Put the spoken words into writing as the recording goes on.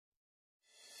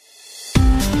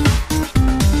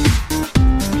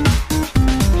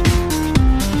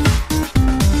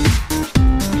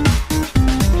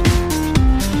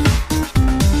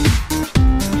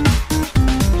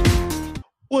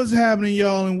happening,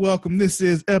 y'all, and welcome. This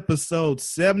is episode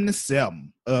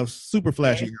 77 of Super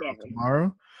Flashy Girl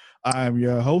Tomorrow. I am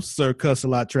your host, Sir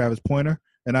Cussalott Travis Pointer,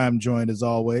 and I am joined, as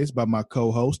always, by my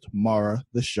co-host, Mara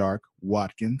the Shark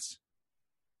Watkins.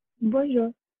 Bonjour.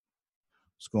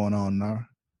 What's going on, Nora?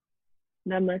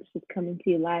 Not much. Just coming to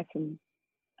you live from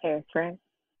Paris, France.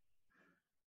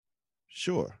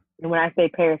 Sure. And when I say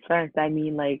Paris, France, I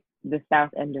mean like the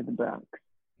south end of the Bronx.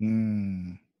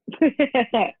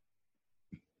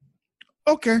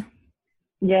 Okay.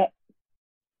 Yeah.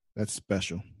 That's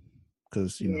special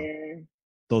because, you know,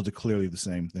 those are clearly the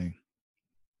same thing.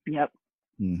 Yep.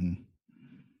 Mm-hmm.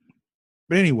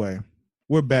 But anyway,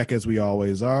 we're back as we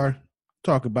always are.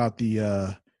 Talk about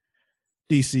the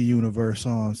DC universe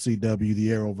on CW, the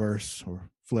Arrowverse or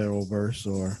Flareoverse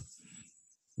or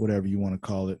whatever you want to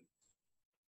call it.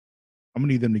 I'm going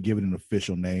to need them to give it an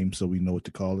official name so we know what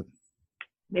to call it.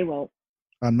 They won't.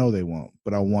 I know they won't,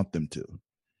 but I want them to.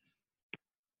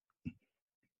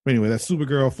 But anyway, that's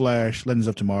Supergirl, Flash, Legends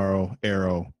of Tomorrow,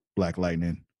 Arrow, Black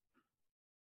Lightning.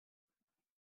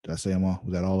 Did I say them all?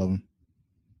 Was that all of them?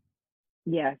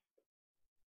 Yes.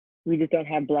 We just don't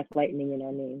have Black Lightning in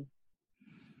our name.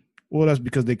 Well, that's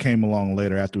because they came along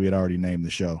later after we had already named the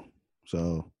show.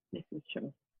 So this is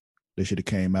true. They should have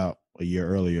came out a year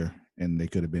earlier and they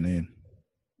could have been in.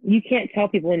 You can't tell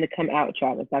people when to come out,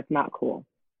 Travis. That's not cool.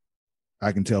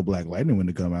 I can tell Black Lightning when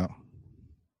to come out.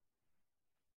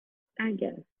 I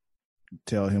guess.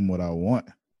 Tell him what I want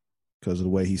because of the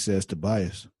way he says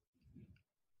Tobias.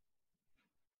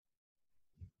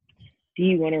 Do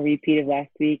you want a repeat of last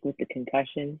week with the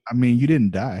concussion? I mean, you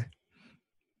didn't die.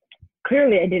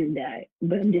 Clearly, I didn't die,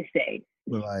 but I'm just saying.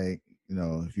 But like, you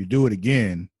know, if you do it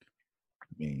again,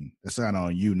 I mean, that's not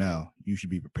on you now. You should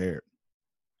be prepared.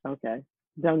 Okay.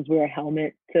 Don't wear a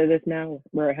helmet to this now?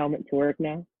 Wear a helmet to work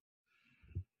now?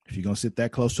 If you're going to sit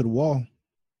that close to the wall.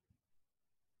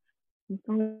 I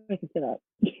can sit up.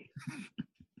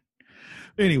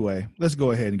 Anyway, let's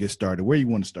go ahead and get started. Where you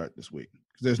want to start this week?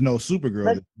 Because there's no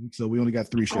Supergirl this week, so we only got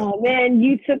 3 shows. Oh, man,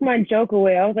 you took my joke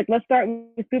away. I was like, let's start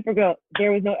with Supergirl.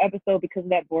 There was no episode because of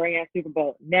that boring-ass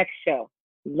Supergirl. Next show.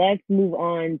 Let's move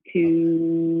on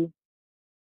to...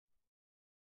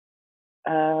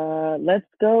 let's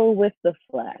go with The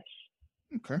Flash.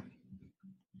 Okay.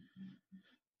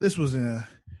 This was a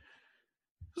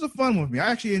fun one with me.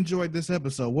 I actually enjoyed this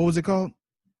episode. What was it called?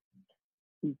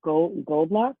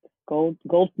 Goldface.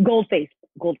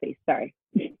 Sorry.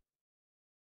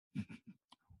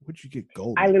 Where'd you get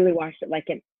gold? I literally watched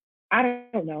it I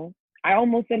don't know. I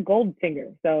almost said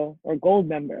Goldfinger, or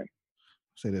Goldmember.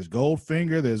 Say there's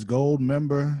Goldfinger, there's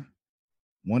Goldmember.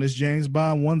 One is James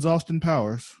Bond, one's Austin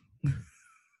Powers.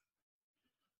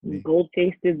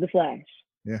 Goldface is the Flash.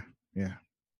 Yeah.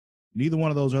 Neither one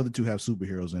of those other two have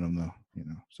superheroes in them, though. You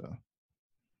know, so.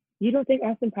 You don't think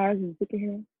Austin Powers is a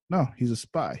superhero? No, he's a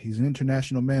spy. He's an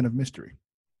international man of mystery.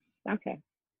 Okay.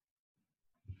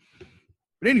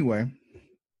 But anyway,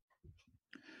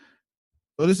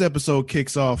 so this episode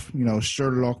kicks off, you know,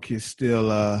 Sherlock is still,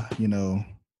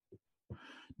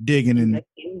 digging in.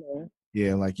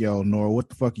 Yeah, like, yo, Nora, what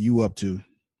the fuck are you up to?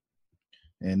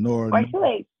 And Nora. Well, I feel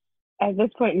like at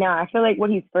this point now, I feel like what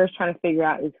he's first trying to figure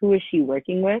out is who is she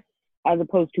working with as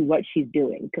opposed to what she's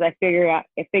doing. Because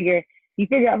you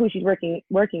figure out who she's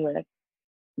working with,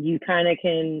 you kind of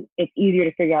it's easier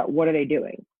to figure out what are they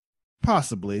doing.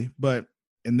 Possibly, but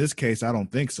in this case, I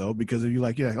don't think so, because if you're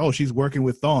like, oh, she's working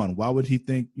with Thawne, why would he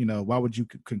think, why would you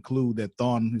conclude that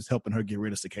Thawne is helping her get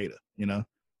rid of Cicada,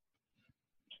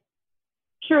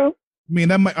 True. I mean,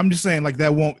 I'm just saying, like,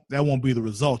 that won't be the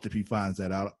result if he finds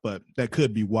that out, but that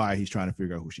could be why he's trying to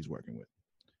figure out who she's working with.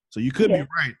 So you could be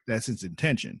right. That's his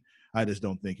intention. I just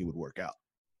don't think it would work out.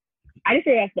 I just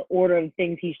say that's the order of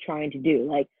things he's trying to do.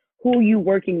 Like, who are you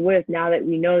working with now that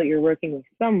we know that you're working with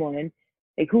someone?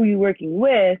 Like, who are you working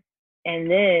with?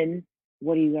 And then,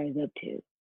 what are you guys up to?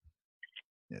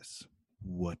 Yes.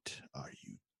 What are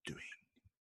you doing?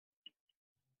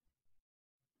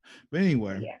 But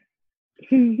anyway. Yeah.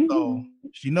 So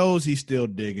she knows he's still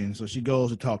digging, so she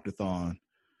goes to talk to Thawne,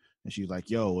 and she's like,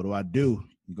 yo, what do I do?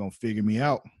 You gonna figure me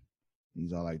out?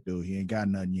 He's all like, dude, he ain't got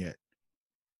nothing yet.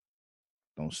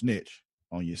 Don't snitch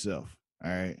on yourself,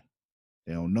 all right?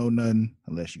 They don't know nothing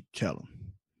unless you tell them.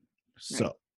 So,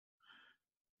 right.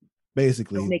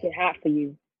 Basically... Don't make it hot for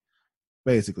you.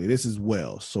 Basically, this is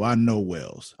Wells, so I know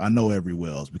Wells. I know every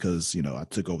Wells because, I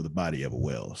took over the body of a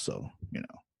Wells, so,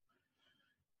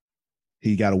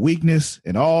 He got a weakness,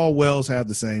 and all Wells have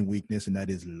the same weakness, and that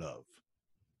is love.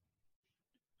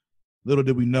 Little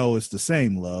did we know it's the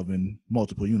same love in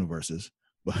multiple universes,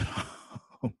 but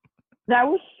That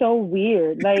was so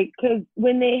weird. Like, cause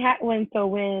when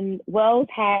Wells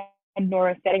had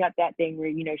Nora setting up that thing where,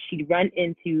 she'd run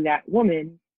into that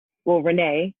woman, well,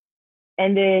 Renee,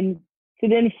 and then to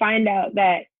then find out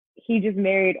that he just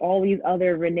married all these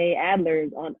other Renee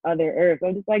Adlers on other Earth.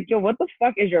 I'm just like, Joe, what the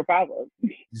fuck is your problem?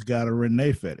 He's got a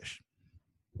Renee fetish.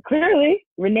 Clearly,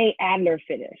 Renee Adler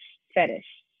fetish.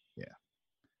 Yeah.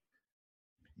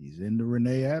 He's into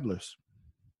Renee Adlers.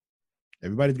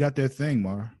 Everybody's got their thing,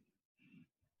 Mar.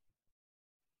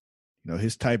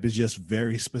 His type is just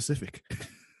very specific.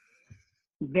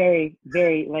 Very,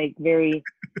 very, very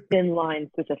thin line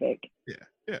specific.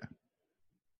 Yeah.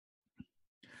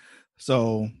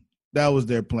 So that was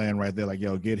their plan right there. Like,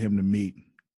 get him to meet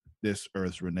this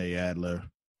Earth's Renee Adler.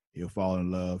 He'll fall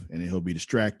in love, and then he'll be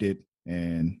distracted,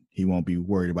 and he won't be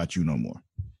worried about you no more.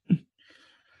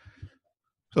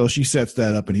 So she sets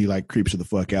that up, and he creeps her the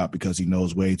fuck out because he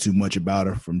knows way too much about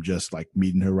her from just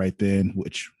meeting her right then,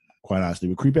 which quite honestly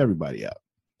would creep everybody out.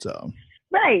 So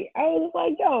right, I was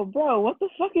like, yo, bro, what the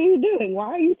fuck are you doing? Why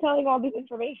are you telling all this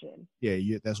information?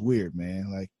 Yeah, that's weird,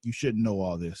 man. You shouldn't know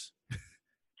all this.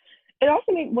 It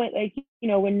also made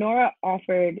when Nora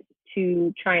offered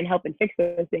to try and help and fix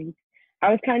those things, I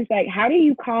was kind of like, how do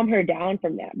you calm her down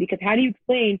from that? Because how do you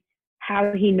explain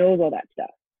how he knows all that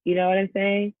stuff? You know what I'm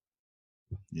saying?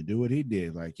 You do what he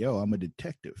did. I'm a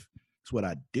detective. That's what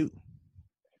I do.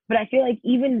 But I feel like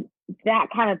even that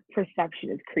kind of perception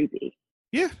is creepy.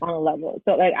 Yeah. On a level.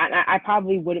 So I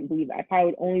probably wouldn't believe that. I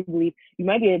probably would only believe you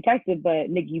might be a detective, but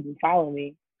Nick, you can follow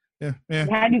me. Yeah.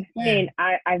 How do you explain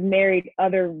I've married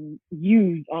other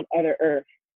yous on other Earth?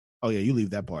 Oh yeah, you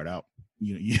leave that part out.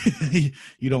 You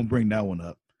don't bring that one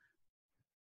up.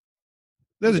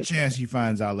 There's a chance he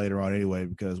finds out later on anyway,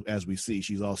 because as we see,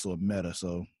 she's also a meta,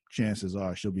 so chances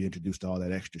are she'll be introduced to all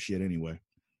that extra shit anyway.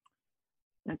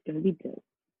 That's gonna be dope.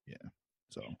 Yeah.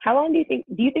 So how long do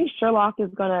you think Sherlock is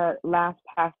gonna last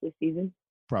past this season?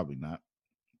 Probably not.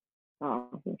 Oh,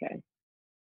 okay.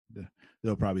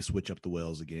 They'll probably switch up the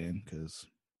Wells again because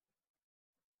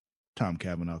Tom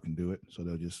Cavanaugh can do it, so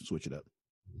they'll just switch it up.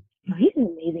 Oh, he's an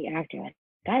amazing actor.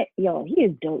 He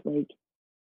is dope.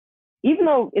 Even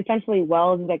though essentially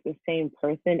Wells is the same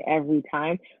person every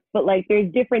time, but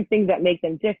there's different things that make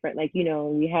them different.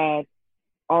 We had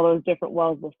all those different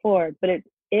Wells before, but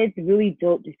it's really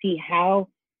dope to see how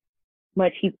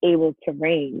much he's able to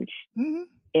range in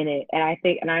it, and I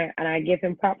think, and I give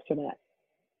him props for that.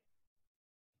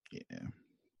 Yeah,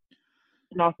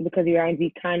 and also because he reminds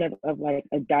me kind of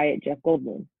a diet Jeff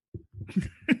Goldblum.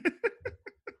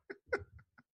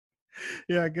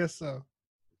 Yeah, I guess so.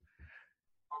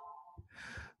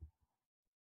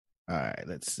 All right,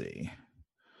 let's see.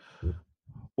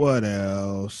 What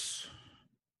else?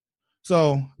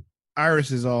 So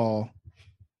Iris is all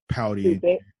pouty.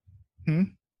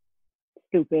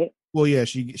 Stupid. Well, yeah,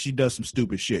 she does some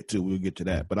stupid shit too. We'll get to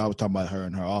that. But I was talking about her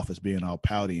in her office being all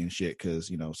pouty and shit because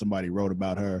somebody wrote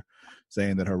about her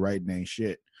saying that her writing ain't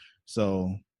shit.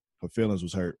 So her feelings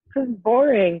was hurt. It's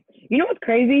boring. You know what's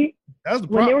crazy? That was the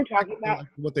when problem. They were talking about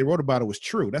what they wrote about it was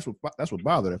true. That's what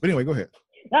bothered her. But anyway, go ahead.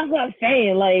 That's what I'm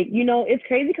saying. It's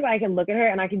crazy because I can look at her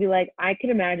and I can be like, I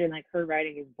can imagine her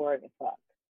writing is boring as fuck.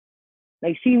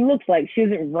 She looks like she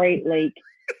doesn't write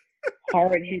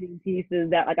hard hitting pieces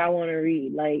that I want to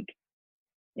read.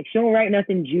 She don't write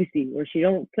nothing juicy or she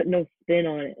don't put no spin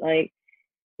on it.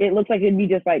 It looks like it'd be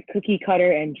just cookie cutter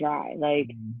and dry.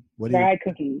 Dry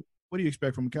cookies. What do you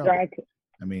expect from a cowboy?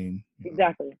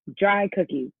 Exactly. Dry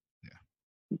cookies.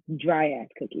 Yeah. Dry ass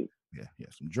cookies. Yeah.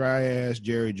 Some dry ass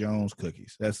Jerry Jones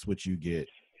cookies. That's what you get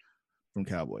from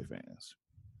Cowboy fans.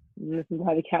 And this is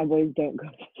why the Cowboys don't go.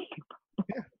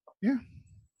 Yeah.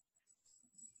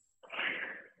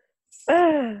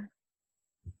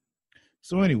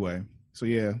 So anyway,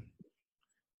 yeah,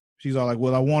 she's all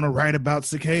well, I want to write about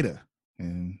Cicada,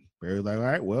 and Barry's all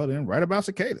right, well then write about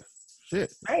Cicada.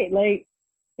 Shit. Right,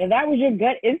 if that was your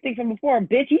gut instinct from before,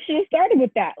 bitch, you should have started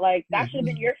with that. That should have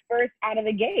been your first out of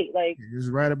the gate. Just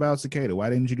write about Cicada. Why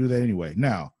didn't you do that anyway?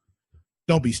 Now,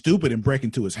 don't be stupid and break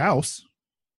into his house,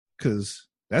 because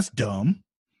that's dumb.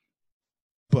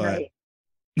 But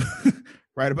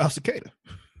write about Cicada.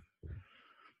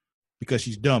 Because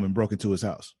she's dumb and broke into his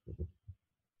house.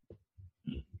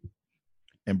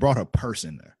 And brought her purse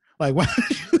in there. Why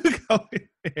did you go in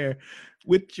there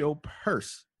with your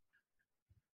purse?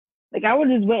 I would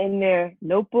just went in there,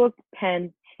 notebook,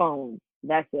 pen, phone.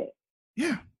 That's it.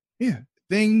 Yeah.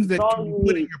 Things that you can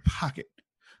put in your pocket.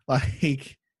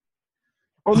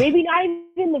 Or maybe not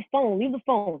even the phone. Leave the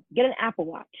phone. Get an Apple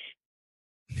Watch.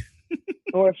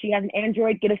 Or if she has an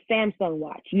Android, get a Samsung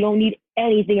watch. You don't need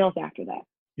anything else after that.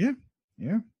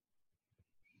 Yeah.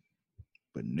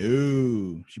 But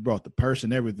no, she brought the purse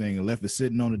and everything and left it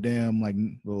sitting on the damn like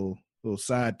little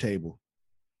side table.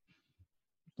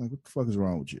 Like, what the fuck is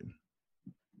wrong with you?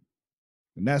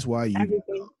 And that's why you.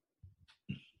 Everything.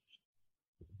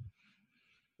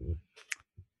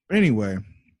 But anyway,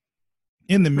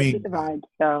 in the meantime,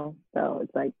 so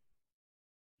it's like.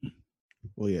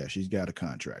 Well, yeah, she's got a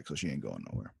contract, so she ain't going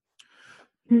nowhere.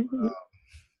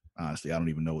 Honestly, I don't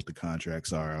even know what the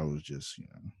contracts are. I was just,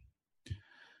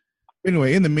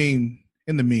 Anyway, in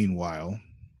the meanwhile,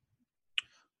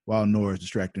 while Nora's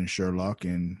distracting Sherlock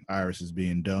and Iris is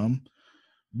being dumb,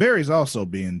 Barry's also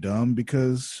being dumb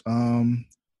because oh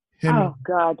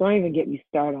God, don't even get me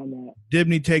started on that.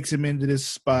 Dibney takes him into this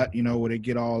spot, where they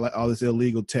get all this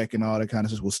illegal tech and all that kind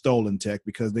of stuff, stolen tech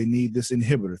because they need this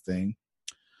inhibitor thing.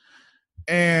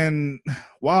 And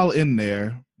while in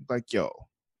there, like, yo,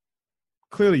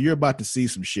 clearly you're about to see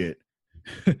some shit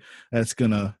that's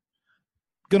gonna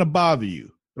bother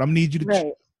you. But I'm gonna need you to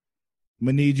chill. I'm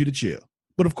gonna need you to chill.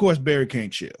 But of course, Barry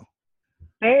can't chill.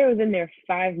 Barry was in there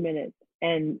 5 minutes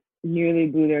and nearly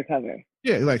blew their cover.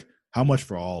 Yeah, like, how much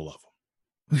for all of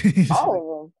them?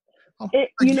 All of them. I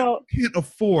can't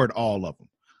afford all of them.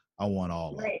 I want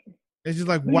all of them. It's just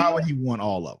like, why would he want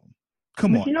all of them?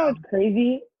 Come on. You know what's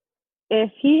crazy? If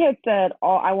he had said,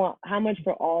 I want how much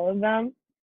for all of them,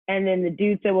 and then the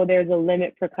dude said, well, there's a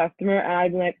limit per customer, and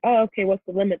I'd be like, oh, okay, what's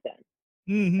the limit then?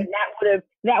 Mm-hmm. And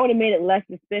that would have made it less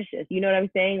suspicious. You know what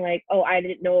I'm saying? Like, oh, I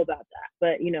didn't know about that.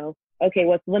 But, okay,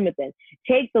 what's the limit then?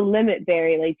 Take the limit,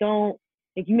 Barry. Like, don't,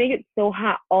 like, you make it so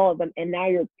hot, all of them, and now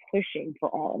you're pushing for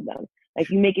all of them. Like,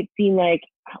 you make it seem like,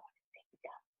 I want to take the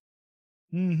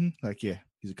Mm-hmm. Like, yeah,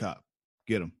 he's a cop.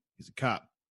 Get him. He's a cop.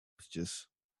 It's just...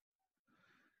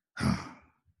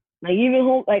 Like,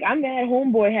 even I'm mad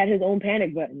Homeboy had his own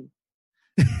panic button.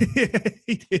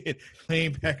 He did.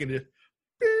 Playing back in the...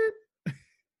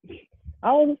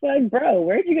 I was just like, bro,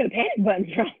 where'd you get a panic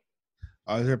button from?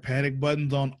 Are there panic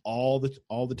buttons on all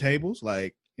the tables?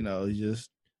 Like, is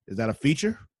that a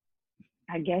feature?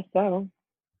 I guess so.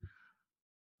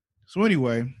 So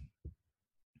anyway,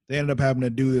 they ended up having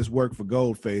to do this work for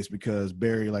Goldface because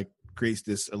Barry creates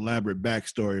this elaborate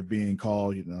backstory of being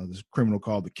called, this criminal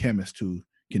called the Chemist who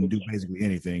can do basically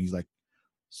anything. He's like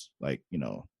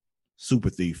super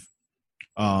thief.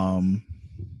 So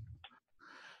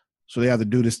they have to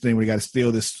do this thing where they got to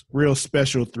steal this real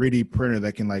special 3D printer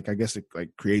that can I guess it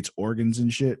creates organs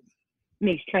and shit.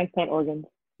 Makes transplant organs.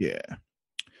 Yeah.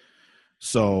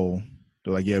 So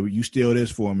they're like, yeah, you steal this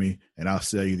for me and I'll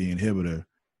sell you the inhibitor.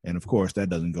 And of course that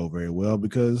doesn't go very well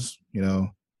because,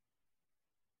 the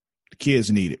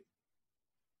kids need it.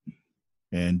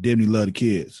 And Dibney loved the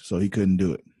kids, so he couldn't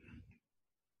do it.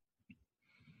 I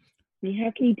mean, how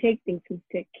can you take things from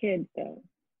sick kids, though?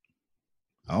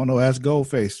 I don't know. Ask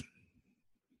Goldface.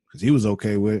 Because he was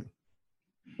okay with it.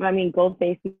 I mean,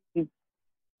 Goldface,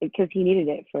 because he needed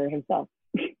it for himself.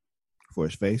 For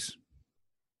his face?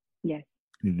 Yes.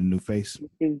 He needed a new face?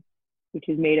 Which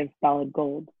is made of solid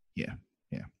gold. Yeah,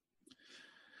 yeah.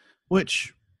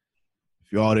 Which,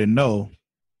 if you all didn't know,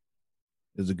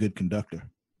 is a good conductor.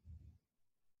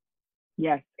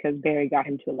 Yes, because Barry got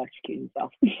him to electrocute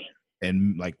himself.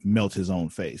 And melt his own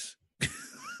face.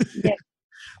 Yeah.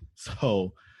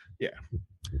 So, yeah.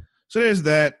 So there's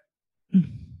that. But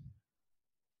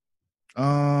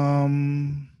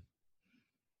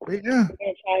yeah. We're gonna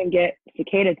try and get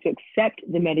Cicada to accept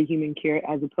the metahuman cure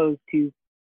as opposed to,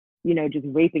 just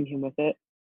raping him with it.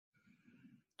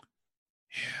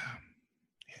 Yeah.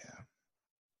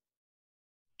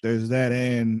 There's that,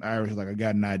 and Iris is like, I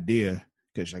got an idea.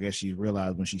 Because I guess she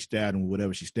realized when she stabbed him with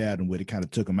whatever she stabbed him with, it kind of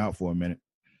took him out for a minute.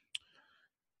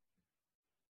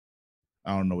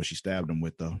 I don't know what she stabbed him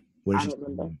with, though. I don't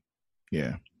remember.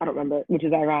 Yeah. I don't remember, which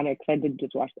is ironic because I did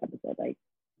just watch the episode,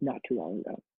 not too long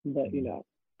ago. But,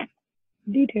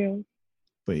 details.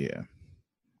 But, yeah.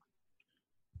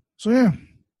 So, yeah.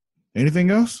 Anything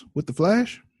else with The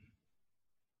Flash?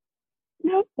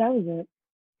 Nope, that was it.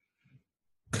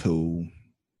 Cool.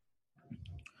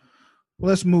 Well,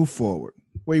 let's move forward.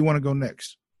 Where you want to go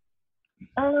next?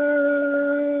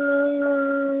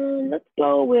 Let's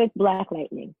go with Black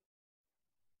Lightning.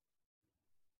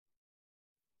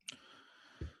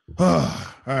 All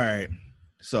right.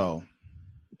 So.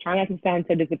 Try not to sound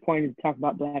so disappointed to talk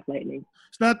about Black Lightning.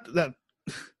 It's not that.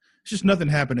 It's just nothing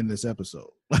happened in this episode.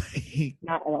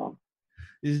 Not at all.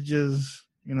 It's just,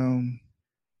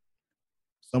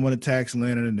 someone attacks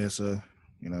Lynn and Anissa,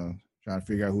 trying to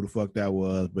figure out who the fuck that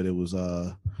was, but it was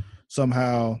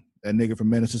somehow that nigga from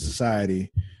Menace to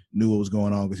Society knew what was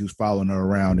going on because he was following her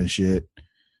around and shit.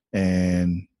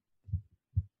 And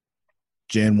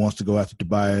Jen wants to go after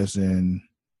Tobias, and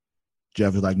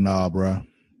Jeff is like, nah, bro.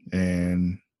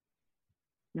 And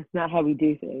That's not how we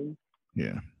do things.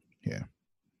 yeah.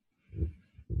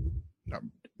 I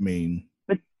mean,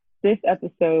 But this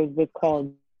episode was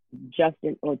called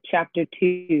Justin, or Chapter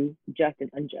 2, Just and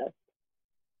Unjust.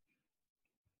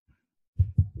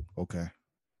 okay.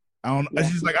 I don't. Yeah.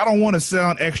 It's just like I don't want to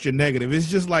sound extra negative. It's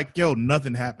just like, yo,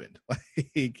 nothing happened.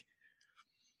 Like,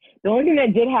 The only thing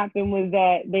that did happen was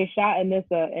that they shot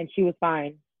Anissa and she was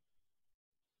fine.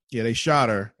 yeah, they shot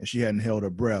her and she hadn't held her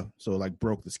breath, so it like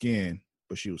broke the skin,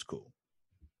 but she was cool.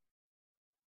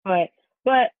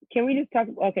 But can we just talk?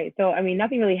 Okay, so I mean,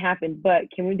 nothing really happened,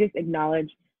 but can we just acknowledge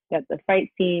that the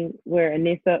fight scene where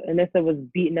Anissa was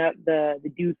beating up the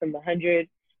dude from 100?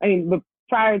 I mean, but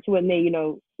prior to when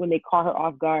they caught her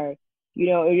off guard, you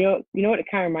know what it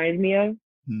kind of reminds me of?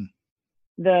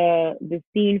 The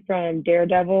scene from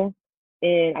Daredevil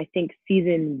in, I think,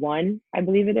 season 1, I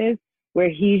believe it is, where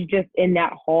he's just in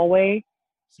that hallway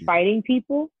fighting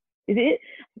people. It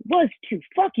was 2.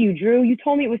 Fuck you, Drew. You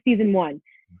told me it was season 1.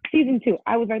 Season 2.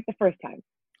 I was right the first time.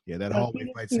 Yeah, that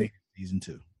hallway fight scene, season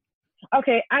 2.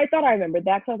 Okay, I thought I remembered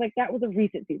that, because I was like, that was a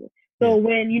recent season. So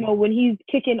when he's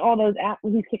kicking all those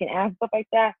when he's kicking ass, stuff like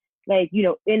that, like,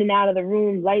 in and out of the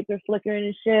room, lights are flickering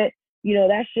and shit,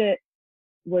 that shit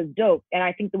was dope. And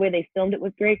I think the way they filmed it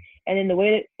was great. And then the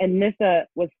way that Anissa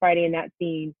was fighting in that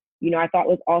scene, I thought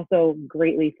was also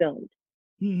greatly filmed.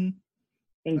 Mm-hmm.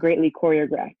 And greatly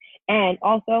choreographed. And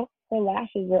also, her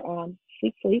lashes were on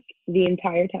sleek the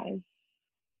entire time.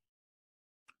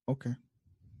 Okay.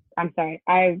 I'm sorry.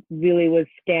 I really was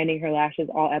scanning her lashes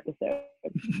all episode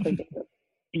because they were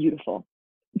beautiful.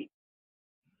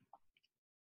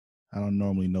 I don't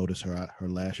normally notice her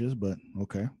lashes, but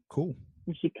okay, cool.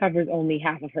 And she covers only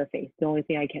half of her face. The only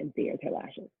thing I can see is her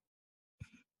lashes.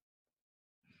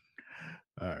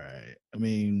 All right. I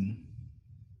mean,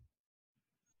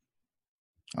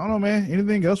 I don't know, man.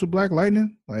 Anything else with Black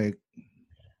Lightning? Like,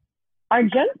 are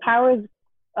Jen's powers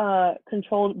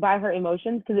controlled by her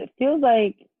emotions? Because it feels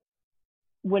like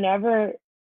whenever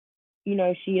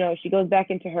she goes back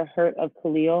into her hurt of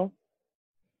Khalil,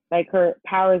 like her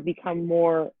powers become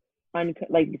more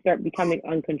start becoming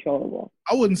uncontrollable.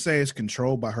 I wouldn't say it's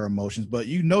controlled by her emotions, but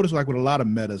you notice, like, with a lot of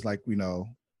metas, like,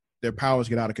 their powers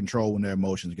get out of control when their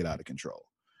emotions get out of control.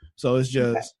 So it's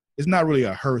just It's not really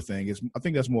a her thing. I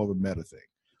think that's more of a meta thing.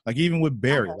 Like, even with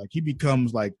Barry, like, he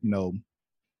becomes like, the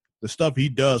stuff he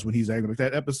does when he's angry. Like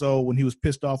that episode when he was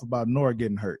pissed off about Nora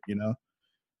getting hurt,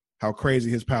 how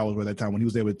crazy his powers were at that time when he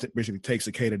was able to basically take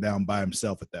Cicada down by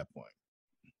himself at that point.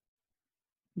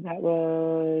 That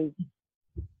was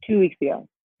 2 weeks ago.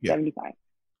 Yeah. 75.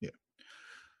 Yeah.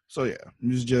 So yeah,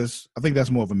 it's just, I think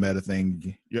that's more of a meta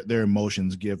thing. Their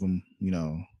emotions give them,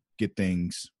 get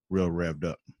things real revved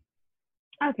up.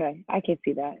 Okay, I can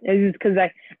see that. It's just because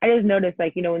I just noticed,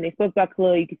 like, when they spoke about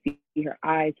Khalil, you could see her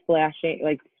eyes flashing,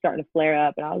 like starting to flare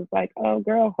up, and I was like, "Oh,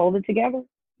 girl, hold it together,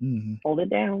 hold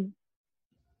it down."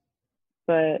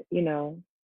 But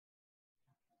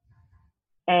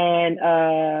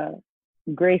and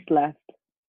Grace left,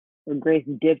 or Grace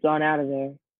dipped on out of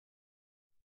there.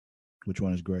 Which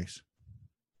one is Grace?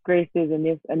 Grace is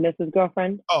Anissa's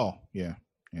girlfriend. Oh, yeah.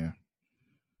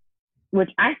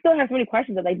 Which I still have so many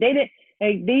questions of. Like, they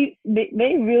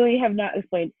really have not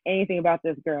explained anything about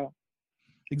this girl.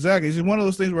 Exactly. It's one of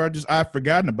those things where I've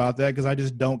forgotten about that because I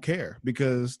just don't care,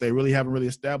 because they really haven't really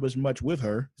established much with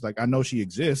her. It's like, I know she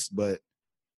exists, but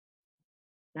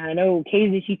I know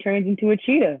occasionally she turns into a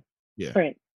cheetah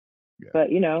print. Yeah. But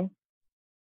I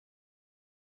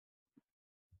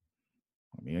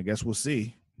mean, I guess we'll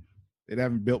see. They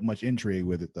haven't built much intrigue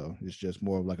with it, though. It's just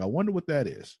more of like, I wonder what that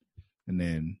is. And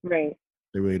then they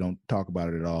really don't talk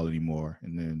about it at all anymore.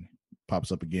 And then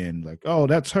pops up again, like, oh,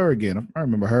 that's her again. I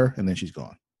remember her. And then she's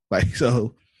gone. Like,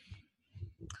 so,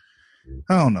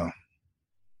 I don't know.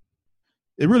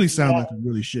 It really sounds like I'm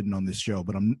really shitting on this show,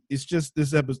 but it's just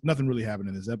this episode, nothing really happened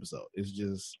in this episode. It's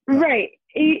just. Right.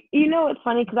 It's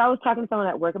funny because I was talking to someone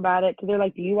at work about it because they're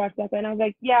like, do you watch that? And I was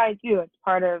like, yeah, I do. It's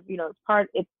part of,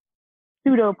 it's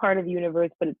pseudo part of the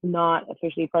universe, but it's not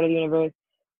officially part of the universe.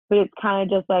 But it's kind of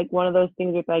just like one of those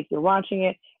things where it's like you're watching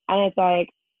it and it's like,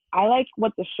 I like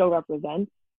what the show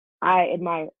represents. I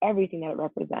admire everything that it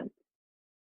represents.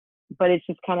 But it's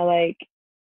just kind of like,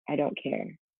 I don't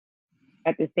care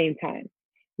at the same time.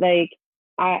 Like,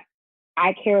 I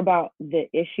care about the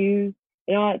issues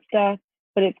and all that stuff,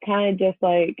 but it's kind of just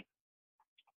like,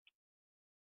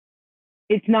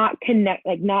 it's not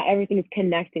not everything is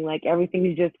connecting. Like, everything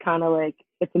is just kind of like,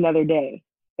 it's another day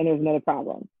and there's another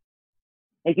problem.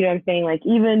 Like, you know what I'm saying? Like,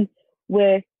 even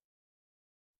with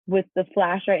with the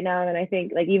Flash right now, and I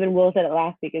think like even Will said it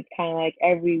last week. It's kind of like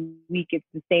every week it's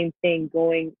the same thing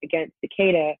going against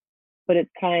Cicada, but it's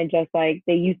kind of just like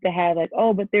they used to have like,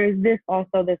 oh, but there's this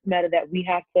also this meta that we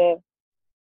have to,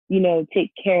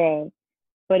 take care of.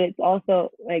 But it's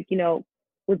also like,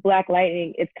 with Black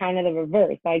Lightning, it's kind of the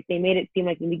reverse. Like they made it seem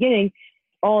like in the beginning,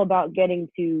 all about getting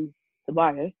to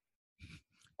Tobias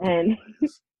and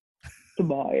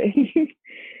Tobias.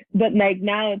 But like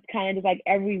now it's kind of just like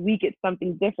every week it's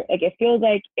something different. Like it feels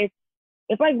like it's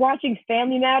like watching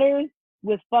Family Matters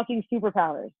with fucking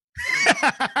superpowers.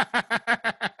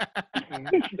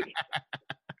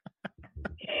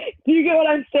 Do you get what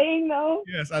I'm saying though?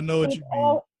 Yes, I know what you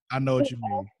mean. I know what you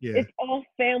mean. Yeah. It's all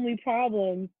family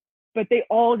problems, but they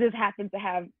all just happen to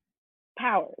have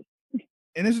powers.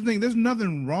 And this is the thing, there's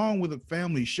nothing wrong with a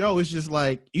family show. It's just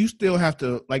like you still have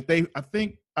to I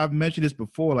think I've mentioned this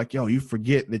before, like, yo, you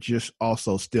forget that you're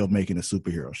also still making a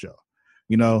superhero show.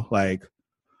 Like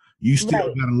you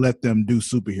still gotta let them do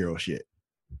superhero shit.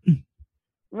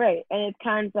 Right. And it's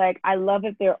kind of like I love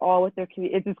it, they're all with their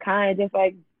community. It's just kind of just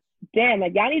like, damn,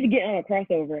 like y'all need to get on a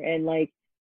crossover and like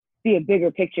see a bigger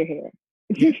picture here.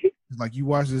 Yeah. It's like you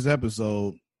watch this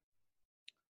episode,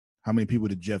 how many people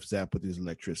did Jeff zap with his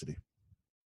electricity?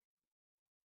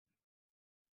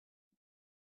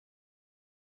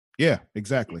 Yeah,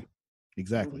 exactly.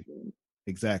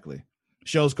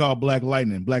 Show's called Black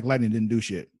Lightning. Black Lightning didn't do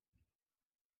shit.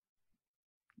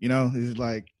 It's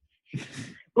like.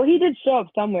 Well, he did show up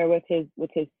somewhere with his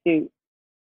suit,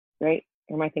 right?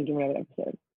 Or am I thinking of another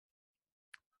episode?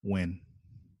 When?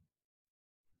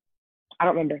 I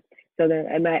don't remember. So then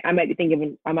I might be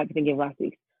thinking of last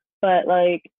week. But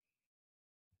like,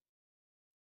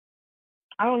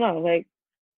 I don't know. Like,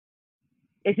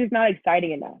 it's just not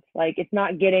exciting enough. Like, it's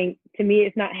not getting to me.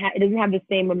 It's not. It doesn't have the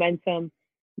same momentum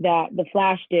that the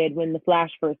Flash did when the Flash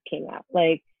first came out.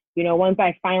 Like, once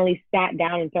I finally sat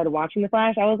down and started watching the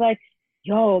Flash, I was like,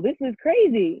 yo, this is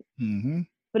crazy. Mm-hmm.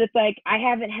 But it's like I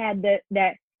haven't had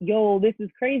that yo, this is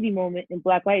crazy moment in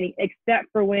Black Lightning, except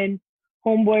for when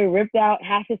Homeboy ripped out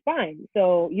half his spine.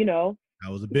 So,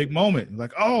 that was a big moment.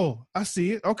 Like, oh, I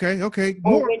see it. Okay,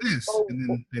 more of this. And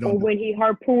then they don't. When he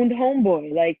harpooned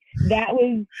Homeboy, like that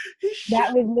was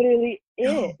literally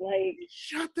it. Like he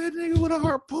shot that nigga with a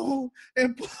harpoon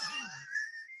and.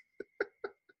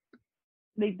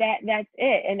 Like that's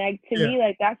it. And like to me,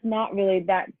 like that's not really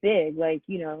that big. Like,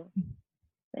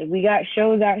 like we got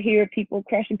shows out here, people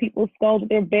crushing people's skulls with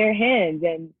their bare hands,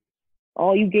 and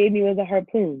all you gave me was a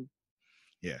harpoon.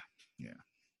 Yeah.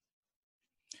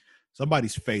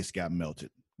 Somebody's face got melted.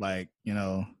 Like,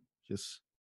 just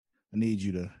I need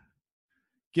you to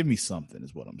give me something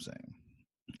is what I'm saying.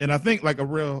 And I think like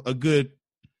a good,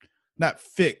 not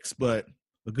fix, but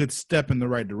a good step in the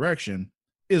right direction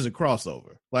is a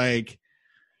crossover. Like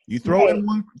you throw in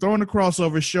a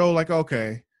crossover show, like,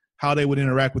 okay, how they would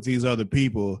interact with these other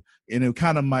people. And it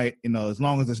kind of might, as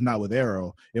long as it's not with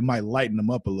Arrow, it might lighten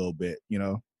them up a little bit,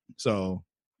 So.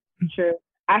 Sure.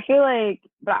 I feel like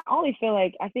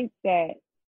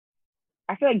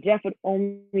Jeff would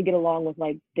only get along with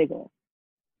like Diggle.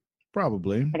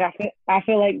 Probably. Like I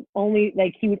feel like only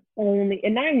like he would only,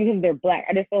 and not even because they're black.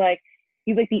 I just feel like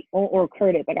he's like or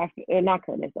Curtis. Like not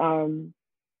Curtis.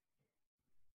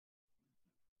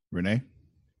 Renee.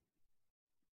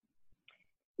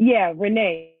 Yeah,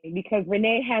 Renee, because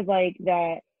Renee has like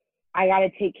that. I got to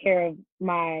take care of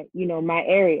my, my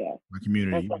area, my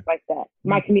community, and stuff like that.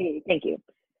 My community. Thank you.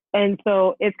 And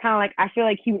so it's kind of like I feel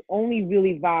like he would only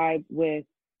really vibe with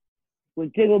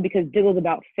Diggle because Diggle's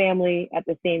about family at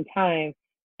the same time,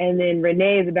 and then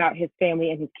Renee is about his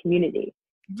family and his community.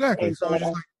 Exactly. And so it's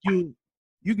just like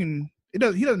you can. He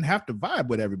doesn't have to vibe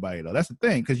with everybody though. That's the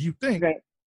thing, because you think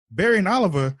Barry and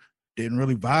Oliver didn't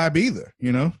really vibe either,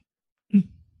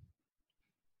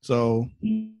 So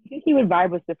you think he would vibe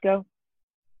with Cisco?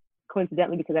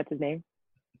 Coincidentally, because that's his name.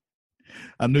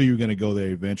 I knew you were gonna go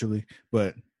there eventually,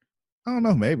 but I don't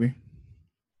know, maybe.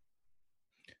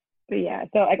 But yeah,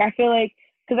 so like I feel like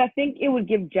because I think it would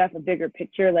give Jeff a bigger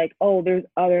picture, like, oh, there's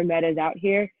other metas out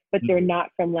here, but they're not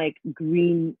from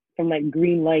green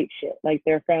light shit. Like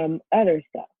they're from other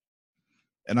stuff.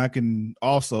 And I can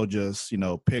also just,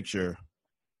 picture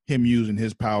him using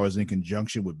his powers in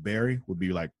conjunction with Barry would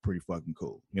be like pretty fucking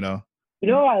cool, You know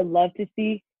what I'd love to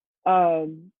see? I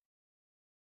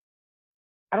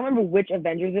don't remember which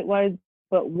Avengers it was,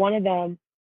 but one of them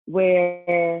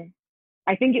where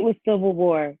I think it was Civil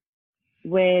War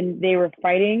when they were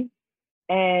fighting.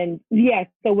 And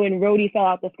so when Rhodey fell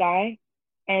out the sky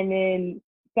and then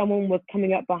someone was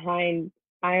coming up behind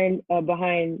Iron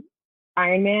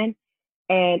Man,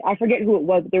 and I forget who it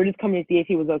was, but they were just coming to see if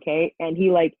he was okay, and he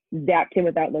like zapped him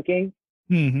without looking.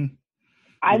 Mm-hmm.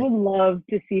 I would love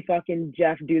to see fucking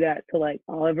Jeff do that to like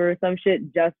Oliver or some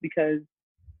shit, just because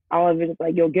Oliver's just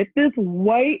like, yo, get this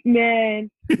white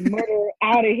man murderer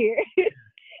out of here,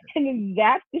 and then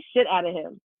zap the shit out of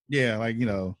him. Yeah, like, you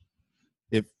know,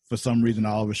 if for some reason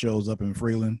Oliver shows up in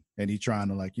Freeland and he's trying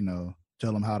to, like, you know,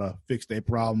 tell them how to fix their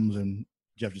problems, and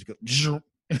Jeff just goes,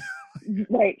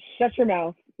 right, shut your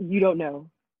mouth. You don't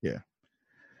know. Yeah.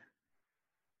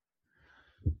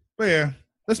 But yeah,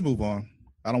 let's move on.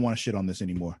 I don't want to shit on this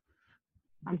anymore.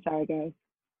 I'm sorry, guys.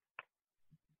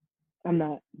 I'm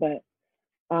not, but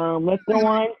let's go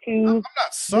on to. I'm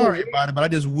not sorry about it, but I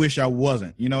just wish I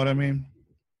wasn't. You know what I mean?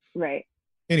 Right.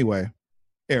 Anyway,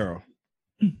 Arrow.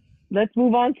 Let's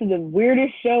move on to the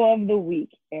weirdest show of the week,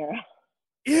 Arrow.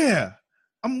 Yeah.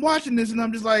 I'm watching this and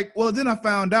I'm just like, well, then I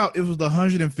found out it was the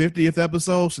 150th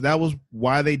episode, so that was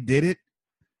why they did it.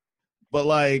 But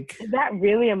like, is that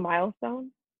really a milestone?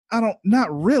 Not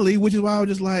really, which is why I was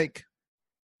just like,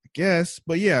 I guess.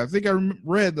 But yeah, I think I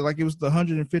read that like it was the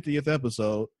 150th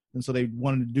episode. And so they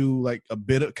wanted to do like a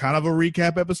bit of kind of a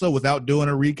recap episode without doing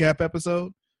a recap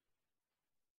episode.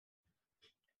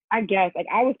 I guess. Like,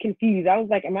 I was confused. I was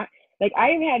like, am I, like,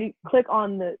 I even had to click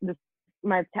on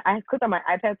I clicked on my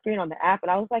iPad screen on the app, and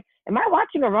I was like, am I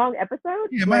watching a wrong episode?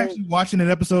 Yeah, am I actually watching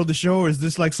an episode of the show, or is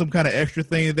this like some kind of extra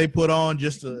thing that they put on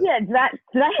just to... Yeah, did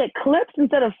I hit clips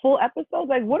instead of full episodes?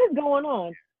 Like, what is going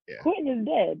on? Yeah. Quentin is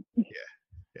dead.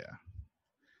 Yeah.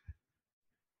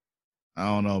 I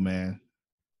don't know, man.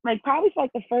 Like, probably for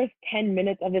like the first 10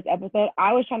 minutes of this episode,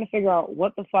 I was trying to figure out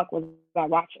what the fuck was I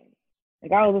watching.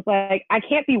 Like, I was just like, I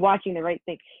can't be watching the right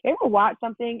thing. You ever watch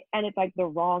something and it's like the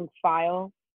wrong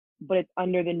file, but it's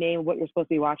under the name of what you're supposed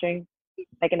to be watching,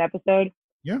 like an episode?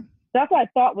 Yeah. So that's what I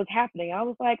thought was happening. I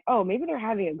was like, oh, maybe they're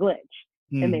having a glitch,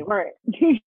 and they weren't.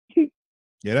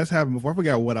 Yeah, that's happened before. I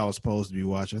forgot what I was supposed to be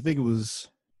watching. I think it was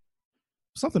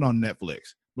something on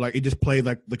Netflix. Like, it just played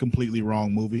like the completely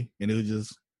wrong movie, and it was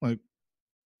just like...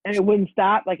 And it wouldn't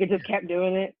stop. Like, it just kept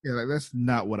doing it. Yeah, like, that's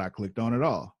not what I clicked on at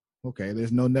all. Okay,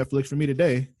 there's no Netflix for me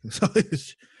today. So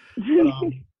it's...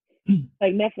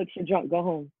 like, Netflix, you're drunk, go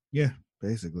home. Yeah,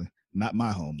 basically. Not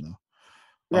my home,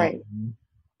 though. Right.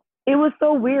 It was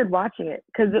so weird watching it,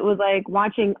 because it was like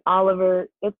watching Oliver.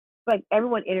 It's like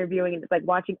everyone interviewing, and it's like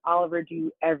watching Oliver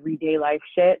do everyday life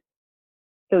shit.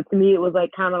 So to me, it was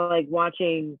like kind of like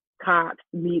watching Cops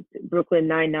meet Brooklyn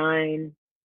Nine-Nine,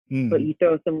 but you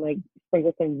throw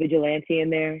sprinkle some vigilante in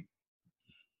there.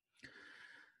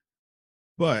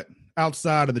 But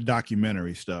outside of the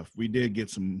documentary stuff, we did get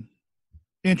some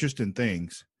interesting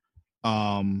things.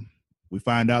 We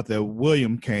find out that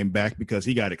William came back because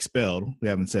he got expelled. We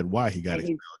haven't said why he got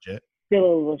expelled yet. Still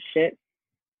a little shit.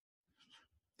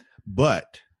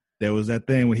 But there was that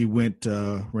thing when he went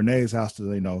to Renee's house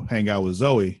to, you know, hang out with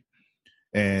Zoe.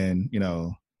 And, you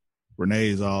know,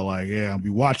 Renee's all like, yeah, I'll be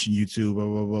watching you two, blah,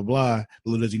 blah, blah, blah.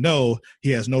 Little does he know,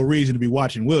 he has no reason to be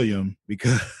watching William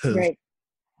because I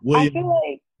feel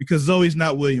like, because Zoe's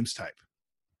not William's type.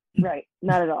 Right,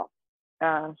 not at all.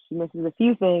 She misses a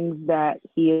few things that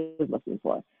he is looking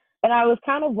for. And I was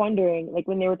kind of wondering, like,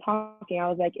 when they were talking, I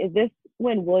was like, is this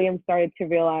when William started to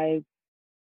realize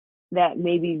that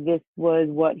maybe this was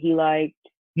what he liked?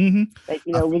 Like,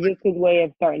 you know, was this his way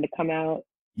of starting to come out?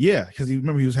 Yeah, because he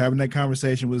was having that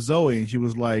conversation with Zoe, and she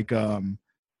was like,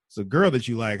 it's a girl that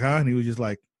you like, huh? And he was just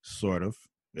like, sort of,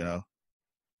 you know.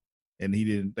 And he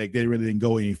didn't, like, they really didn't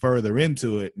go any further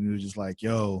into it. And he was just like,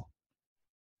 yo,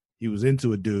 he was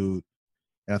into a dude.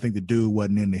 And I think the dude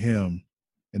wasn't into him,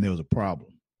 and there was a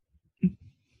problem.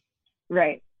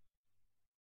 Right.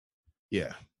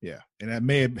 Yeah. And that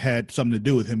may have had something to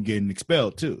do with him getting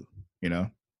expelled, too, you know?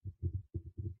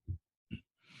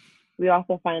 We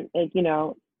also find, like, you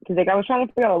know, because, like, I was trying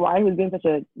to figure out why he was being such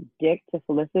a dick to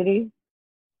Felicity.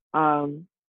 Because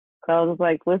I was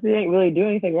like, Felicity ain't really doing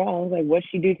anything wrong. I was like, what'd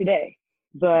she do today?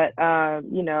 But,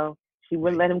 you know, she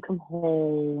wouldn't let him come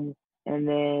home. And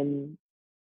then,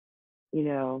 you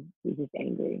know, he's just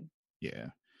angry. Yeah.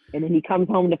 And then he comes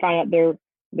home to find out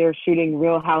they're shooting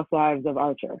Real Housewives of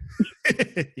Archer.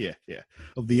 Yeah.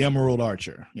 Of the Emerald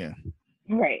Archer. Yeah.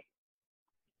 Right.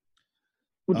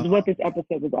 Which is what this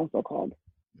episode was also called.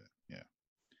 Yeah.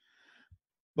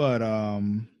 But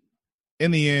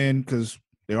in the end, because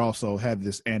they also had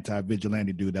this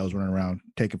anti-vigilante dude that was running around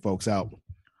taking folks out.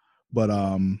 But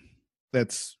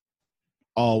that's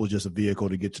all was just a vehicle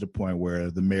to get to the point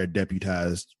where the mayor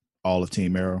deputized all of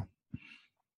Team Arrow.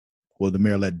 Well, the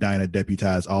mayor let Dinah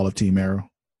deputize all of Team Arrow.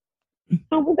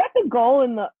 So was that the goal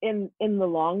in the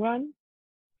long run?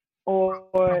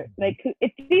 or like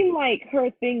it seemed like her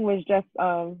thing was just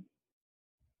um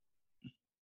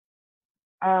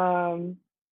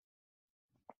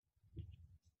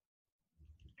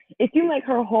it seemed like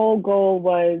her whole goal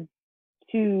was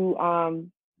to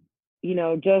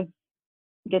just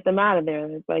get them out of there.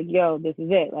 And it's like, yo, this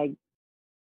is it. Like,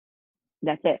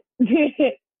 that's it.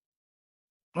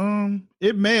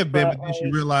 It may have been, But but then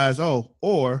she realized, oh,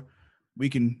 or we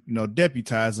can,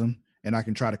 deputize them, and I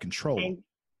can try to control them.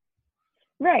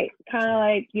 Right, kind of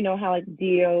like how like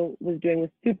Dio was doing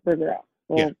with Supergirl.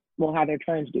 Well, how they're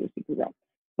trying to do with Supergirl.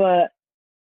 But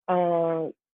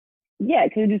yeah,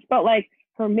 because it just felt like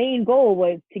her main goal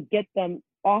was to get them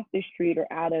off the street or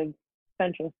out of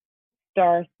Central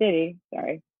Star City.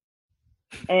 Sorry,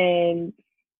 and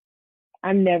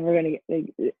I'm never gonna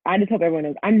get. I just hope everyone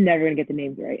knows I'm never gonna get the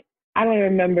names right. I don't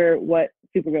even remember what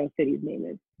Supergirl City's name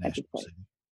is at this point. City.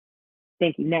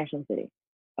 Thank you, National City.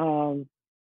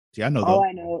 See, I know all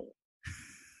I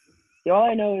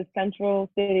know is Central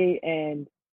City and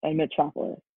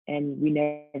Metropolis, and we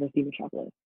never see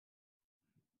Metropolis.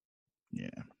 Yeah.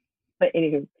 But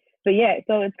anywho,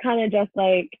 so it's kind of just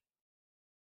like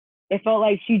it felt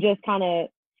like she just kind of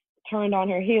turned on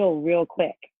her heel real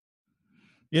quick.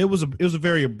 Yeah, it was a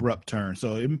very abrupt turn.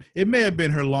 So it may have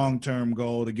been her long-term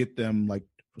goal to get them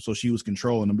so she was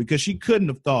controlling them, because she couldn't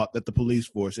have thought that the police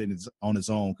force on its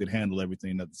own could handle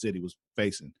everything that the city was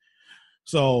facing.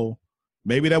 So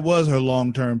maybe that was her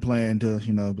long-term plan to,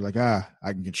 be like, I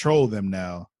can control them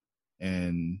now.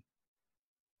 And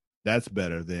that's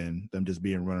better than them just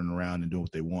being running around and doing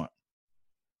what they want.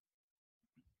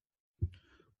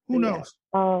 Who knows?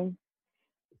 So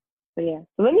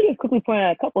let me just quickly point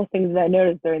out a couple of things that I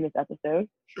noticed during this episode.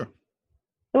 Sure.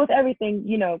 So with everything,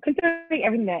 considering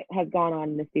everything that has gone on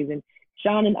in this season,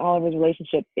 Sean and Oliver's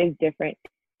relationship is different.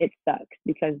 It sucks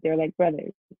because they're like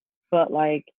brothers. But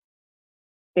like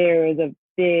there is a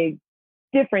big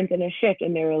difference and a shift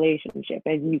in their relationship,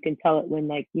 and you can tell it when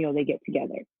they get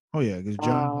together. Oh yeah, because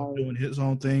John's off doing his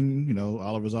own thing,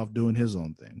 Oliver's off doing his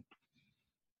own thing.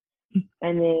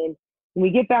 And then when we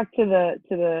get back to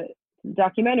the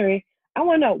documentary, I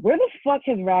want to know, where the fuck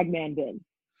has Ragman been?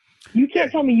 You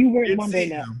can't tell me you weren't wondering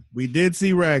that. We did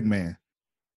see Ragman,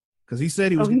 because he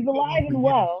said he was alive and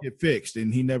well. Get fixed,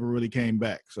 and he never really came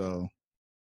back. So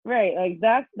right, like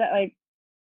that like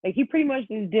he pretty much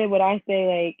just did what I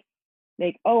say,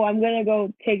 like oh, I'm gonna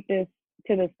go take this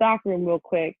to the stock room real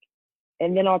quick,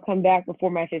 and then I'll come back before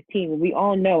my 15. Well, we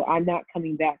all know I'm not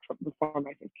coming back before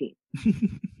my 15.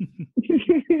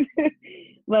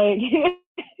 Like,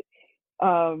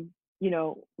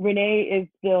 Renee is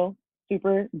still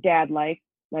super dad-like.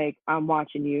 Like, I'm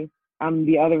watching you. I'm in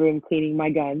the other room cleaning my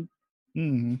gun,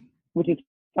 which is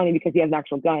funny because he has an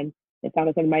actual gun. It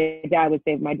sounded like my dad would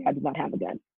say my dad does not have a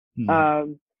gun.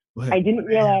 I didn't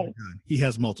realize he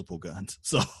has multiple guns.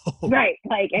 So right,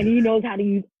 and he knows how to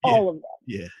use all of them.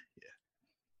 Yeah.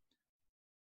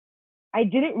 I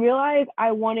didn't realize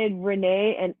I wanted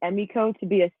Renee and Emiko to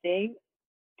be a thing,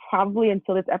 probably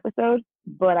until this episode,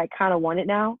 but I kind of want it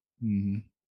now. Now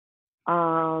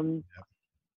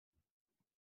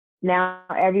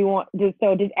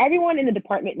does everyone in the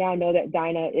department now know that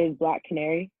Dinah is Black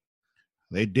Canary?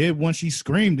 They did when she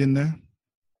screamed in there.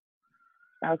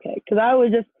 Okay, because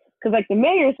like the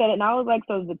mayor said it, and I was like,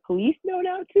 so does the police know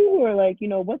now too, or like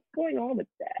what's going on with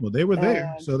that? Well, they were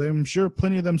there, so I'm sure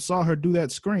plenty of them saw her do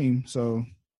that scream. So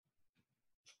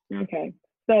okay,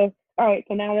 so all right,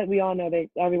 so now that we all know, that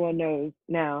everyone knows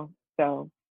now, so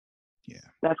yeah,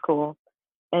 that's cool.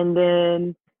 And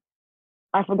then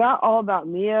I forgot all about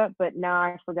Mia, but now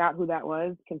I forgot who that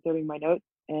was, considering my notes.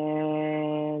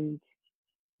 And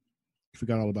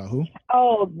forgot all about who?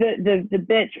 Oh, the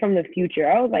bitch from the future.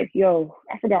 I was like, yo,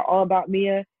 I forgot all about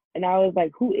Mia, and I was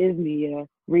like, who is Mia?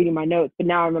 Reading my notes, but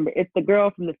now I remember it's the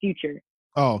girl from the future.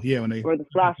 Oh yeah, or the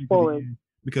flash forward.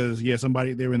 Because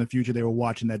somebody they were in the future. They were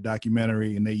watching that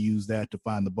documentary, and they used that to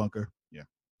find the bunker. Yeah.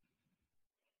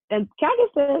 And Candace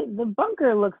said the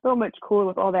bunker looks so much cooler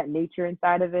with all that nature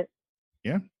inside of it.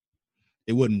 Yeah.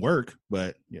 It wouldn't work,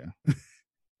 but yeah.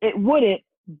 It wouldn't,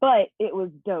 but it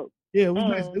was dope. Yeah, it was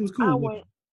nice. It was cool.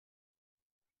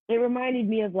 It reminded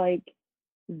me of like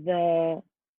a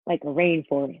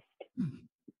rainforest,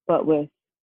 but with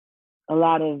a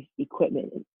lot of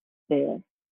equipment there.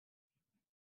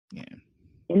 Yeah.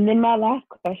 And then my last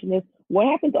question is, what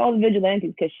happened to all the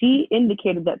vigilantes? Because she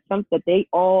indicated that they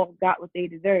all got what they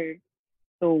deserved.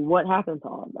 So what happened to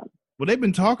all of them? Well, they've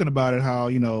been talking about it, how,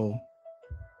 who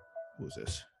was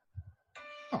this?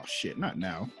 Oh shit, not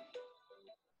now.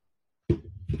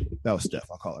 That was Steph.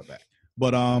 I'll call her back.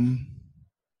 But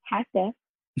hi Steph.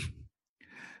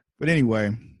 But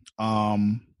anyway,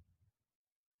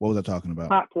 What was I talking about?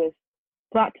 Plot twist.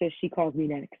 Plot twist. She calls me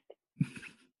next.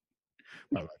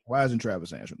 Like, why isn't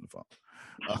Travis answering the phone?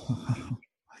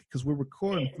 Because we're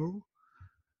recording, fool.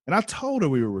 And I told her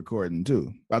we were recording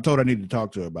too. I told her I needed to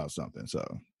talk to her about something, so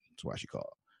that's why she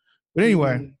called. But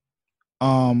anyway,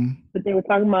 But they were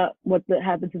talking about what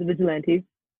happened to the vigilantes.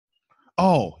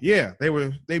 Oh yeah,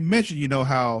 they mentioned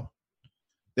how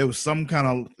there was some kind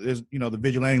of the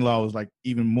vigilante law was like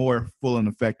even more full in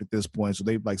effect at this point. So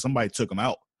they like somebody took them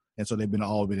out, and so they've been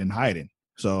all been in hiding.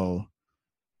 So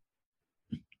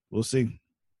we'll see.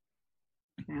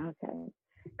 Okay,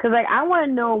 because like I want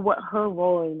to know what her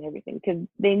role in everything, because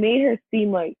they made her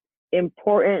seem like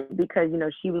important because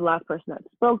she was the last person that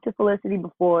spoke to Felicity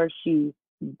before she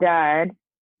died.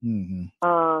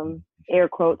 Mm-hmm. Air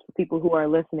quotes for people who are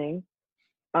listening.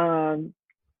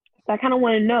 So I kind of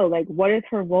want to know, like, what is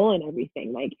her role in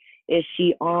everything? Like, is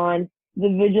she on the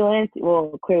vigilante?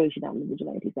 Well, clearly she's not on the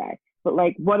vigilante side. But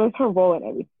like, what is her role in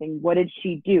everything? What did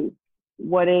she do?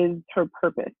 What is her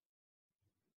purpose?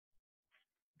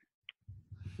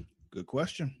 Good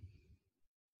question.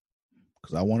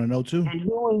 Because I want to know too.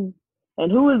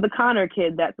 And who is the Connor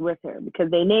kid that's with her?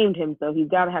 Because they named him, so he's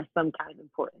got to have some kind of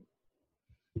importance.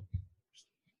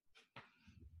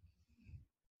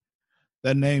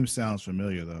 That name sounds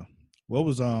familiar though. What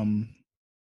was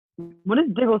What is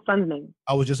Diggle's son's name?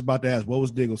 I was just about to ask, what was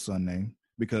Diggle's son's name?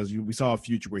 Because we saw a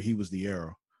future where he was the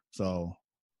Arrow. So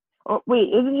wait,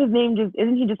 isn't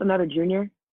he just another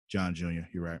junior? John Jr.,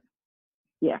 you're right.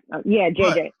 Yeah.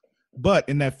 JJ. But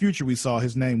in that future we saw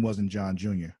his name wasn't John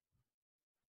Jr.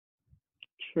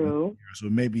 True. So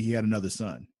maybe he had another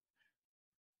son.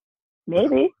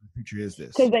 Maybe. What future is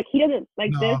this? Because like he doesn't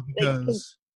like this.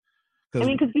 Because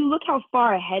because you look how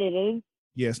far ahead it is.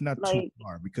 Yeah, it's not too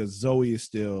far because Zoe is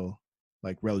still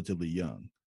like relatively young.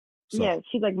 So, yeah,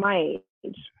 she's like my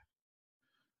age.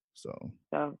 So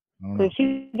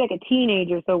she's like a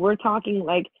teenager. So we're talking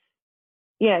like,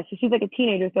 so she's like a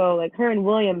teenager. So like her and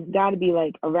William got to be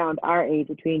like around our age,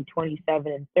 between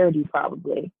 27 and 30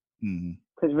 probably.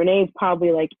 Because Renee's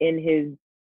probably like in his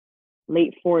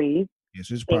late 40s. Yeah,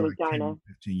 so it's probably like 10,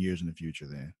 15 years in the future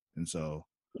then. And so,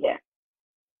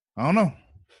 I don't know.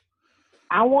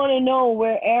 I want to know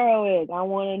where Arrow is. I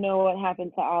want to know what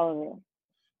happened to Oliver.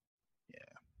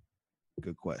 Yeah,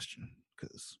 good question.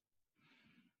 Because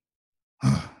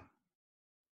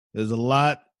there's a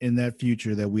lot in that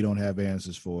future that we don't have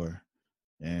answers for,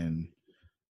 and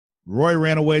Roy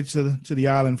ran away to the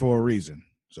island for a reason.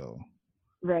 So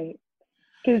right,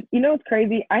 because it's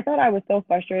crazy. I thought I was so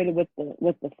frustrated with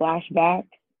the flashback,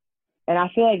 and I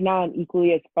feel like now I'm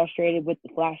equally as frustrated with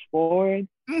the flash forward.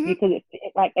 Because it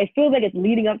feels like it's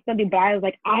leading up to something, but I was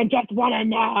like, I just want to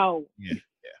know.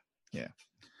 Yeah.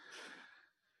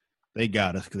 They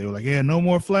got us because they were like, no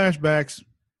more flashbacks.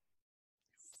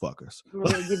 Fuckers. We're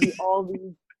going to give you all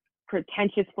these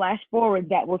pretentious flash forwards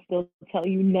that will still tell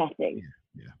you nothing.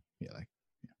 Yeah.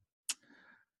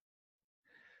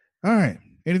 All right.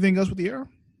 Anything else with the Arrow?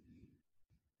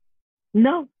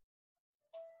 No.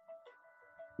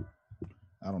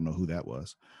 I don't know who that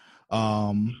was.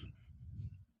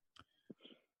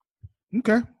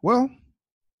 Okay. Well,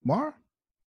 Mara,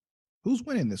 who's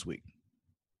winning this week?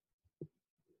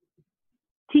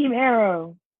 Team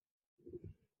Arrow.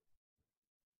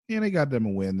 Yeah, they got them a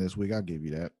win this week. I'll give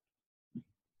you that.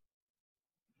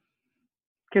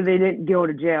 Because they didn't go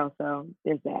to jail, so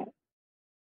there's that.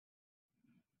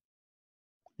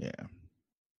 Yeah.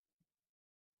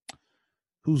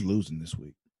 Who's losing this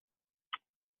week?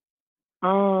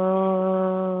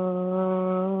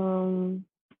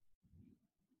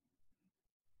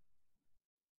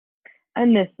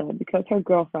 Anissa, because her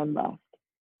girlfriend left.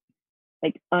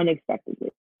 Like,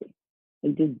 unexpectedly.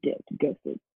 Like, just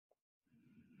ghosted.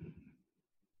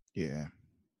 Yeah.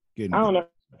 I don't know.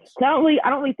 I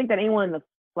don't really think that anyone in the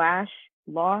Flash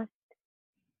lost,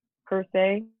 per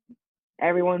se.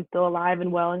 Everyone's still alive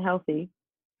and well and healthy.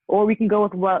 Or we can go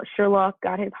with Sherlock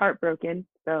got his heart broken,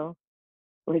 or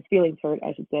his feelings hurt,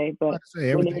 I should say. But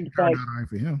everything turned out all right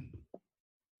for him.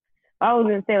 I was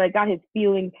gonna say, like, got his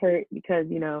feelings hurt because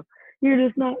you're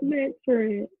just not meant for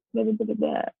it. Blah, blah, blah,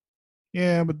 blah.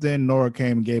 Yeah, but then Nora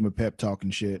came and gave him a pep talk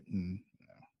and shit, and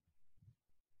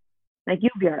like,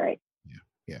 you'll be all right.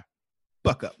 Yeah.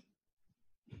 Buck up.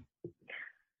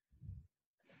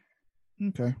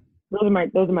 Okay. Those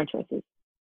are my choices.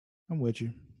 I'm with you.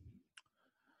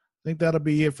 I think that'll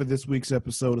be it for this week's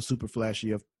episode of Super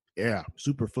Flashy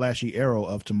Arrow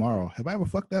of Tomorrow. Have I ever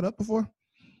fucked that up before?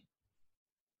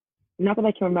 Not that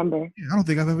I can remember. Yeah, I don't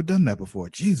think I've ever done that before.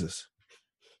 Jesus.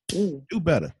 Do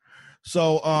better.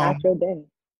 So After day.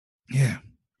 Yeah.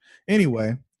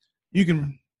 Anyway, You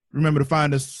can remember to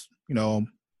find us, on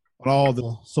all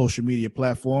the social media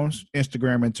platforms,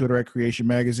 Instagram and Twitter at Creation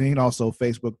Magazine, also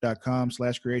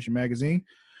Facebook.com/Creation Magazine.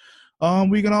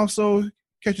 We can also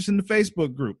catch us in the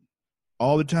Facebook group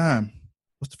all the time.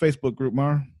 What's the Facebook group,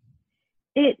 Mara?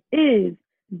 It is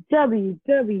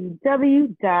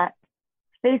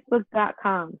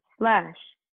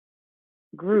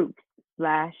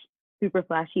www.facebook.com/group/Super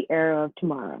Flashy Era of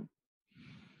Tomorrow.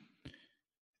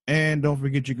 And don't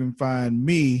forget, you can find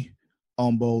me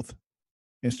on both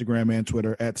Instagram and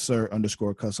Twitter at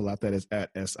Sir_Cussalott. That is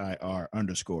at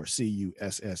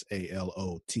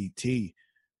SIR_CUSSALOTT.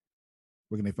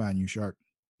 Where can they find you, Shark?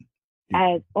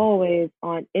 As always,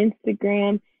 on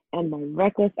Instagram and my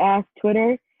reckless ass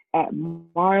Twitter at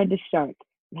Mara the Shark.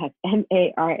 That's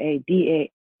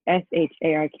MARADASHARK.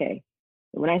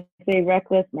 When I say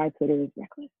reckless, my Twitter is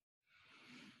reckless.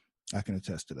 I can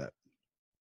attest to that.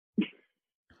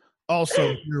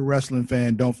 Also, if you're a wrestling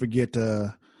fan, don't forget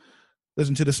to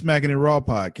listen to the Smacking It Raw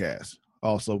podcast.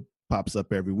 Also pops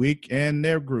up every week, and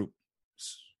their group,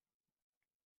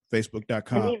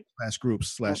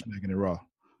 Facebook.com/groups/Smacking It Raw.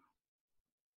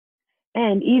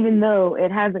 And even though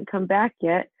it hasn't come back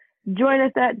yet, join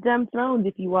us at Dem Thrones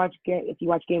if you watch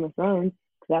Game of Thrones,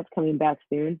 because that's coming back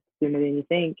sooner than you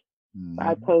think.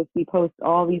 Mm-hmm. We post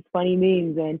all these funny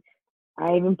memes, and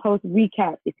I even post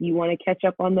recaps if you want to catch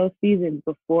up on those seasons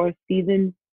before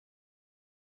season.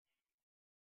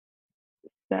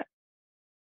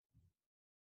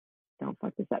 Don't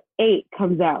fuck this up. 8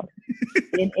 comes out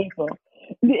in April.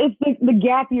 It's the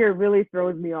gap year really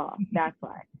throws me off. That's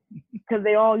why, because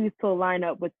they all used to line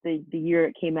up with the year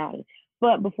it came out.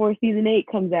 But before season 8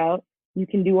 comes out, you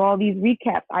can do all these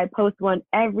recaps. I post one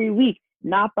every week,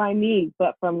 not by me,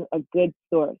 but from a good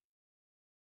source.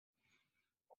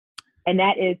 And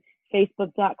that is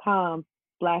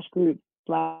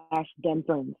Facebook.com/group/Dem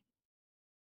Thrones.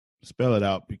 Spell it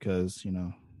out because,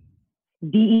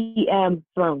 DEM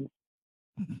Thrones.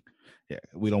 Yeah,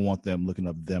 we don't want them looking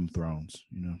up them thrones,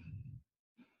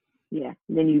 Yeah,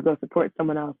 and then you go support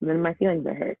someone else, and then my feelings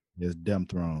are hurt. It's Dem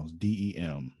Thrones,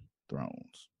 DEM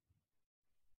Thrones.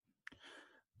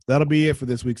 That'll be it for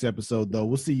this week's episode, though.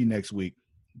 We'll see you next week.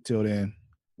 Until then,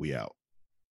 we out.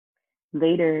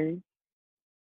 Later.